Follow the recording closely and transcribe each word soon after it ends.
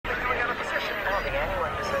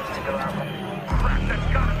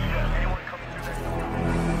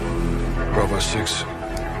Bravo 6.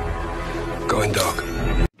 Going dark.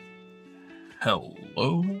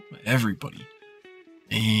 Hello, everybody,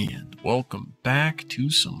 and welcome back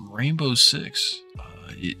to some Rainbow Six.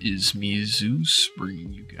 It is me, Zeus,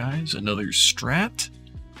 bringing you guys another strat.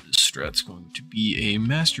 This strat's going to be a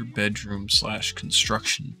master bedroom /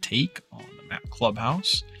 construction take on the map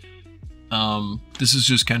Clubhouse. This is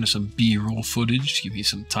just kind of some B-roll footage to give me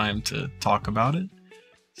some time to talk about it.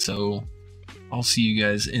 So I'll see you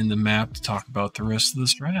guys in the map to talk about the rest of the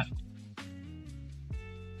strat.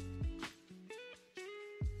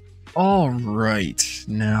 Alright,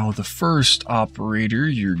 now the first operator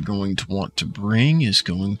you're going to want to bring is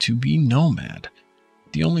going to be Nomad.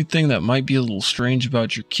 The only thing that might be a little strange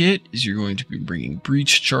about your kit is you're going to be bringing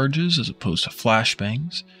breach charges as opposed to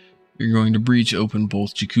flashbangs. You're going to breach open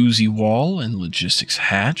both jacuzzi wall and logistics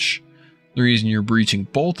hatch. The reason you're breaching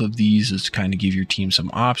both of these is to kind of give your team some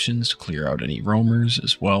options to clear out any roamers,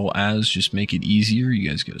 as well as just make it easier. You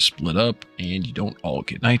guys get to split up and you don't all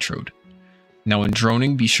get nitroed. Now in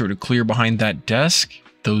droning, be sure to clear behind that desk,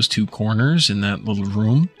 those two corners in that little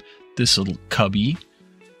room, this little cubby.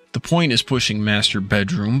 The point is pushing master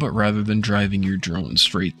bedroom, but rather than driving your drone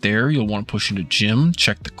straight there, you'll want to push into gym,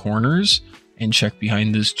 check the corners, and check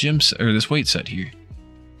behind this this weight set here.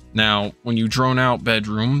 Now, when you drone out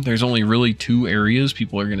bedroom, there's only really two areas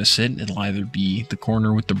people are going to sit. It'll either be the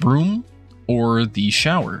corner with the broom or the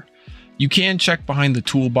shower. You can check behind the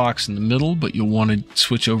toolbox in the middle, but you'll want to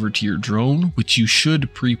switch over to your drone, which you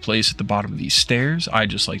should pre-place at the bottom of these stairs. I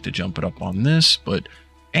just like to jump it up on this, but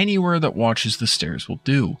anywhere that watches the stairs will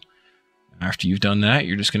do. After you've done that,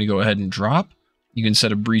 you're just going to go ahead and drop. You can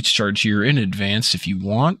set a breach charge here in advance if you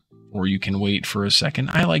want, or you can wait for a second.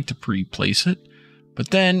 I like to pre-place it,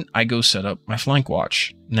 but then I go set up my flank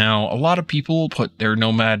watch. Now, a lot of people put their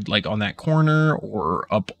Nomad like on that corner or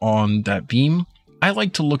up on that beam. I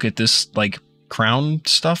like to look at this like crown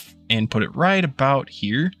stuff and put it right about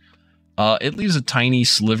here. It leaves a tiny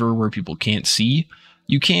sliver where people can't see.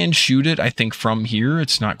 You can shoot it, I think, from here.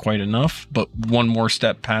 It's not quite enough, but one more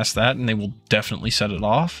step past that and they will definitely set it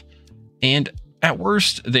off. And at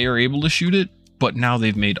worst, they are able to shoot it, but now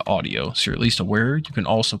they've made audio, so you're at least aware. You can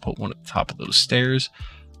also put one at the top of those stairs.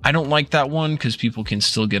 I don't like that one because people can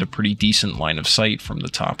still get a pretty decent line of sight from the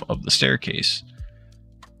top of the staircase.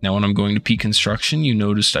 Now when I'm going to peak construction, you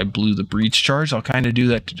noticed I blew the breach charge. I'll kind of do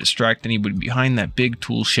that to distract anybody behind that big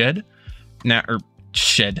tool shed. Now,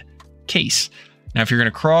 case. Now if you're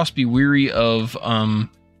going to cross, be wary of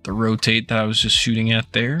the rotate that I was just shooting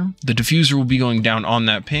at there. The diffuser will be going down on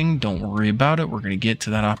that ping. Don't worry about it. We're going to get to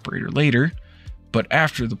that operator later. But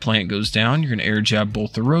after the plant goes down, you're going to air jab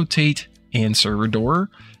both the rotate and server door.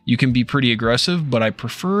 You can be pretty aggressive, but I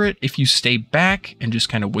prefer it if you stay back and just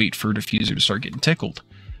kind of wait for diffuser to start getting tickled.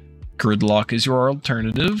 Gridlock is your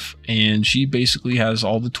alternative, and she basically has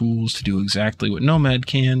all the tools to do exactly what Nomad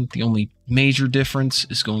can. The only major difference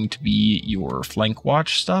is going to be your flank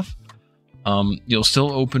watch stuff. You'll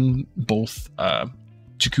still open both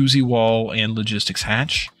jacuzzi wall and logistics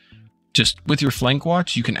hatch. Just with your flank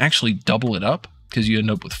watch, you can actually double it up because you end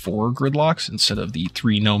up with 4 gridlocks instead of the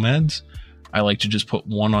 3 nomads. I like to just put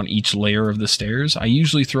one on each layer of the stairs. I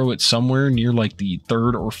usually throw it somewhere near like the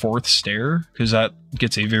 3rd or 4th stair because that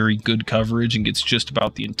gets a very good coverage and gets just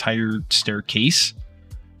about the entire staircase.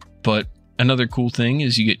 But another cool thing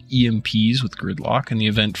is you get EMPs with gridlock in the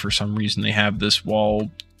event for some reason they have this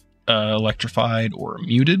wall electrified or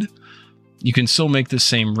muted. You can still make the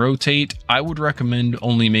same rotate. I would recommend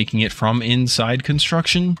only making it from inside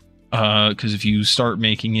construction. Because if you start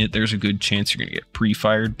making it, there's a good chance you're going to get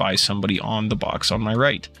pre-fired by somebody on the box on my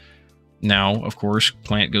right. Now, of course,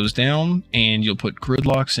 plant goes down, and you'll put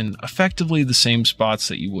gridlocks in effectively the same spots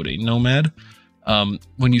that you would a Nomad.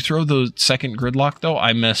 When you throw the second gridlock, though,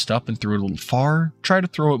 I messed up and threw it a little far. Try to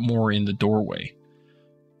throw it more in the doorway.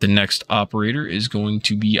 The next operator is going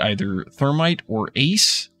to be either Thermite or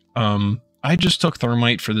Ace. I just took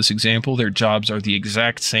Thermite for this example. Their jobs are the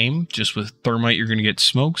exact same. Just with Thermite, you're going to get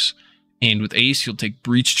smokes. And with Ace, you'll take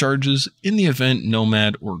breach charges in the event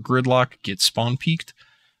Nomad or Gridlock gets spawn peaked.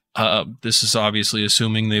 This is obviously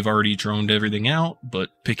assuming they've already droned everything out, but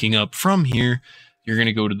picking up from here, you're going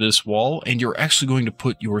to go to this wall, and you're actually going to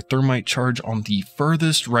put your Thermite charge on the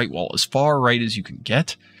furthest right wall, as far right as you can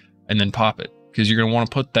get, and then pop it. Because you're going to want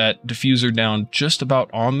to put that diffuser down just about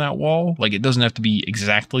on that wall. Like, it doesn't have to be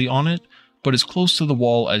exactly on it, but as close to the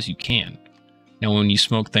wall as you can. Now, when you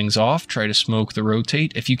smoke things off, try to smoke the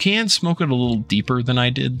rotate. If you can, smoke it a little deeper than I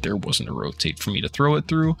did. There wasn't a rotate for me to throw it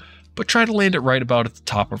through, but try to land it right about at the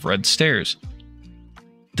top of red stairs.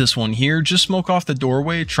 This one here, just smoke off the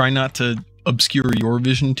doorway. Try not to obscure your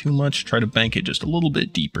vision too much. Try to bank it just a little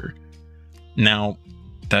bit deeper. Now,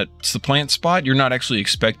 that's the plant spot. You're not actually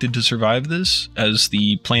expected to survive this. As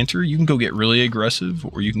the planter, you can go get really aggressive,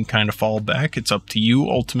 or you can kind of fall back. It's up to you,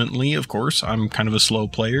 ultimately, of course. I'm kind of a slow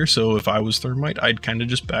player, so if I was Thermite, I'd kind of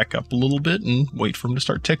just back up a little bit and wait for him to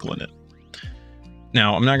start tickling it.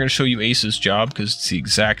 Now, I'm not going to show you Ace's job because it's the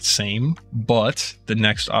exact same, but the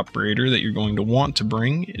next operator that you're going to want to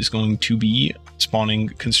bring is going to be spawning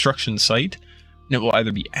construction site, and it will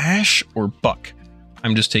either be Ash or Buck.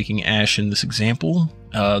 I'm just taking Ash in this example.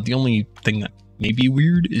 The only thing that may be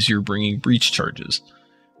weird is you're bringing breach charges.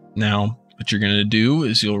 Now, what you're going to do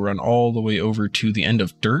is you'll run all the way over to the end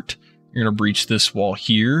of dirt. You're going to breach this wall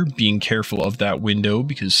here, being careful of that window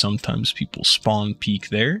because sometimes people spawn peek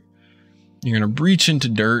there. You're going to breach into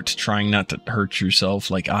dirt, trying not to hurt yourself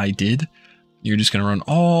like I did. You're just going to run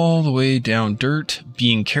all the way down dirt,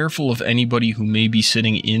 being careful of anybody who may be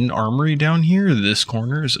sitting in armory down here. This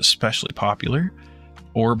corner is especially popular.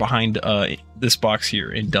 Or behind this box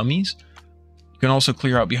here in dummies. You can also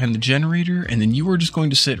clear out behind the generator, and then you are just going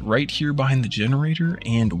to sit right here behind the generator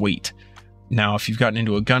and wait. Now, if you've gotten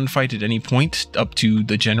into a gunfight at any point up to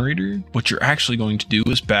the generator, what you're actually going to do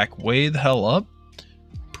is back way the hell up,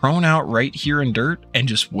 prone out right here in dirt, and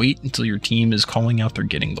just wait until your team is calling out they're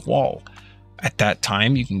getting the wall. At that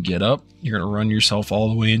time, you can get up, you're going to run yourself all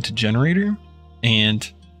the way into generator,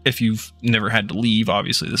 and if you've never had to leave,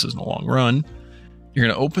 obviously this isn't a long run, you're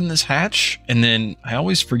going to open this hatch, and then I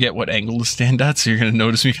always forget what angle to stand at, so you're going to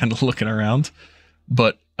notice me kind of looking around.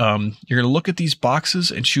 But you're going to look at these boxes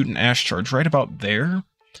and shoot an Ash charge right about there,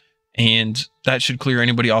 and that should clear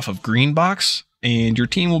anybody off of green box, and your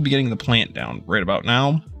team will be getting the plant down right about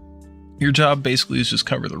now. Your job basically is just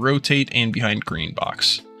cover the rotate and behind green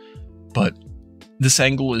box. But this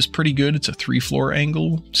angle is pretty good. It's a 3-floor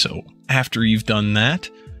angle, so after you've done that,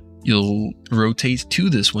 you'll rotate to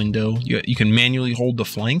this window. You can manually hold the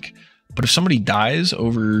flank, but if somebody dies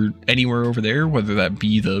over anywhere over there, whether that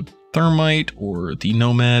be the Thermite or the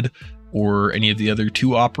Nomad or any of the other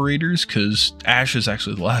 2 operators, because Ash is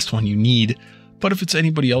actually the last one you need, but if it's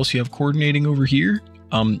anybody else you have coordinating over here,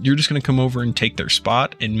 you're just going to come over and take their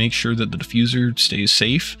spot and make sure that the diffuser stays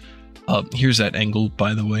safe. Here's that angle,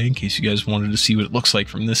 by the way, in case you guys wanted to see what it looks like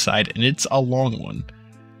from this side, and it's a long one.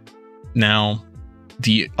 Now,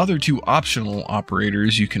 the other 2 optional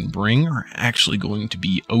operators you can bring are actually going to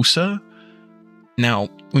be OSA. Now,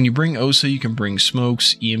 when you bring OSA, you can bring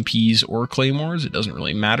smokes, EMPs, or claymores. It doesn't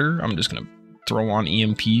really matter. I'm just going to throw on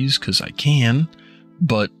EMPs because I can.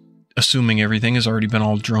 But assuming everything has already been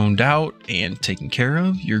all droned out and taken care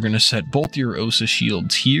of, you're going to set both your OSA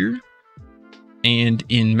shields here and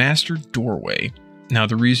in Master Doorway. Now,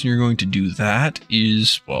 the reason you're going to do that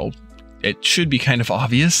is, well, it should be kind of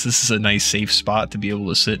obvious. This is a nice safe spot to be able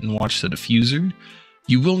to sit and watch the diffuser.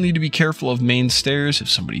 You will need to be careful of main stairs. If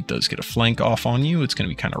somebody does get a flank off on you, it's going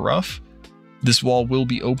to be kind of rough. This wall will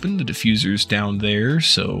be open. The diffuser's down there,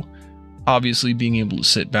 so obviously being able to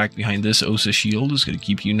sit back behind this OSA shield is going to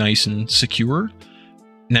keep you nice and secure.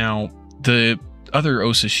 Now, the other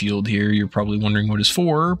OSA shield here, you're probably wondering what it's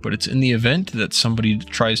for, but it's in the event that somebody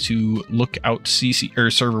tries to look out CC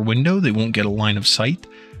or server window, they won't get a line of sight.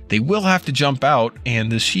 They will have to jump out,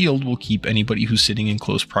 and this shield will keep anybody who's sitting in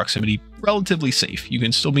close proximity relatively safe. You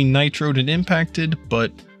can still be nitroed and impacted,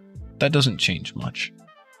 but that doesn't change much.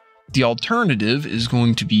 The alternative is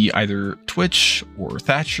going to be either Twitch, or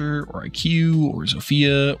Thatcher, or IQ, or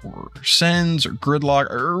Zofia, or Sens, or Gridlock,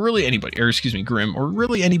 or really anybody, or excuse me, Grim, or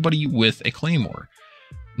really anybody with a Claymore.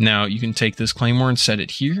 Now, you can take this Claymore and set it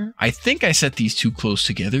here. I think I set these 2 close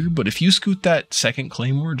together, but if you scoot that second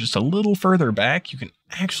Claymore just a little further back, you can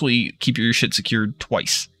actually keep your shit secured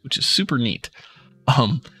twice, which is super neat.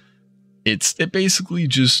 It basically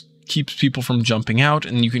just keeps people from jumping out,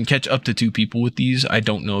 and you can catch up to 2 people with these. I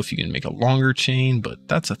don't know if you can make a longer chain, but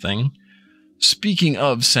that's a thing. Speaking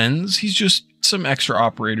of Sens, he's just some extra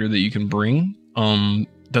operator that you can bring.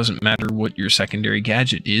 Doesn't matter what your secondary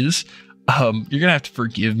gadget is. You're gonna have to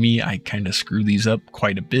forgive me. I kind of screw these up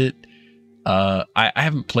quite a bit. I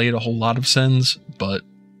haven't played a whole lot of Sens, but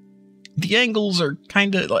the angles are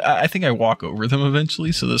kind of, I think I walk over them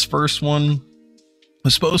eventually. So this first one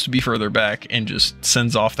was supposed to be further back and just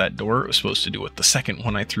sends off that door. It was supposed to do what the second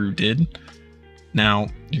one I threw did. Now,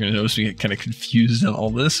 you're going to notice me get kind of confused on all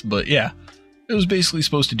this, but yeah, it was basically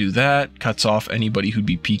supposed to do that. Cuts off anybody who'd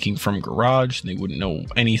be peeking from garage, and they wouldn't know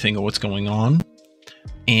anything of what's going on.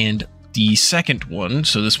 And the second one,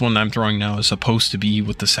 so this one I'm throwing now is supposed to be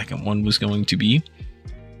what the second one was going to be.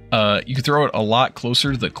 You could throw it a lot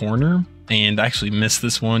closer to the corner, and I actually missed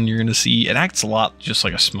this one. You're going to see it acts a lot just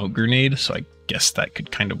like a smoke grenade, so I guess that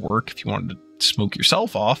could kind of work if you wanted to smoke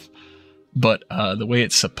yourself off. But the way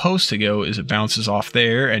it's supposed to go is it bounces off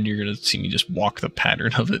there, and you're going to see me just walk the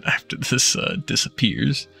pattern of it after this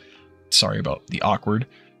disappears. Sorry about the awkward.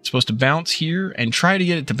 It's supposed to bounce here and try to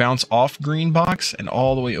get it to bounce off green box and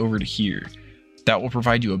all the way over to here. That will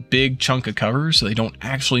provide you a big chunk of cover so they don't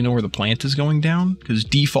actually know where the plant is going down, because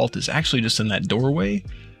default is actually just in that doorway,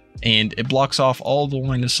 and it blocks off all the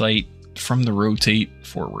line of sight from the rotate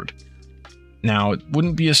forward. Now, it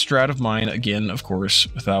wouldn't be a strat of mine, again, of course,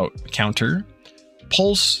 without a counter.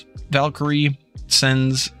 Pulse, Valkyrie,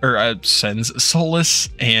 Sens, Solus,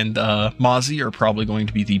 and Mozzie are probably going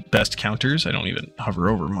to be the best counters. I don't even hover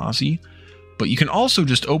over Mozzie. But you can also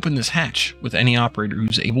just open this hatch with any operator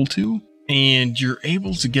who's able to, and you're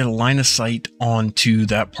able to get a line of sight onto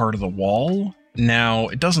that part of the wall. Now,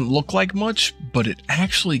 it doesn't look like much, but it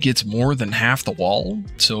actually gets more than half the wall.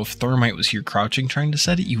 So if Thermite was here crouching trying to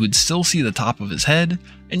set it, you would still see the top of his head,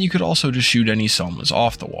 and you could also just shoot any Selmas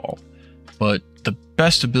off the wall. But the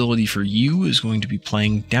best ability for you is going to be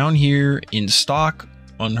playing down here in stock,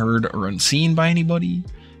 unheard or unseen by anybody.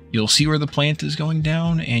 You'll see where the plant is going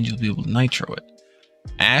down, and you'll be able to nitro it.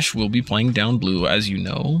 Ash will be playing down blue, as you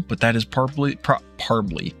know, but that is probably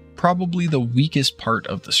the weakest part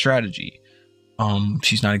of the strategy.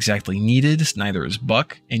 She's not exactly needed, neither is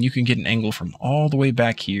Buck, and you can get an angle from all the way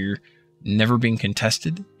back here, never being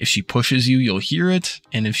contested. If she pushes you, you'll hear it,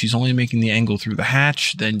 and if she's only making the angle through the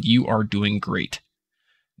hatch, then you are doing great.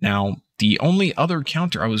 Now, the only other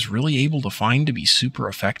counter I was really able to find to be super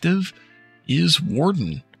effective is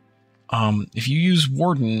Warden. If you use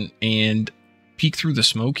Warden and peek through the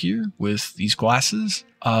smoke here with these glasses,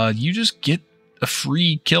 you just get a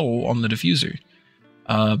free kill on the diffuser.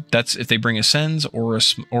 That's if they bring a Sens or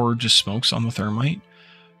just smokes on the Thermite.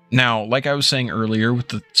 Now, like I was saying earlier, with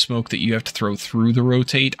the smoke that you have to throw through the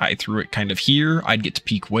rotate, I threw it kind of here. I'd get to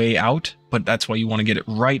peek way out, but that's why you want to get it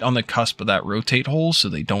right on the cusp of that rotate hole so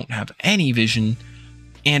they don't have any vision,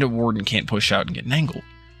 and a Warden can't push out and get an angle.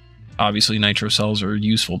 Obviously, nitro cells are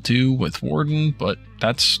useful too with Warden, but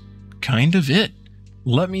that's kind of it.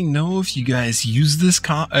 Let me know if you guys use this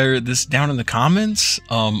down in the comments.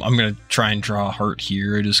 I'm gonna try and draw a heart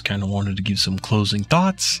here. I just kind of wanted to give some closing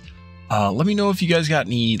thoughts. Let me know if you guys got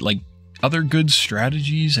any other good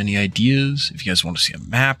strategies, any ideas. If you guys want to see a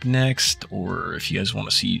map next, or if you guys want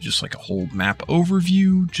to see just like a whole map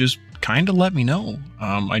overview, just kind of let me know.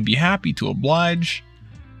 I'd be happy to oblige.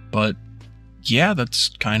 But yeah, that's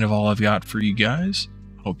kind of all I've got for you guys.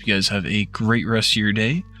 Hope you guys have a great rest of your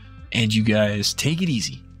day. And you guys take it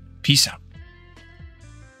easy. Peace out.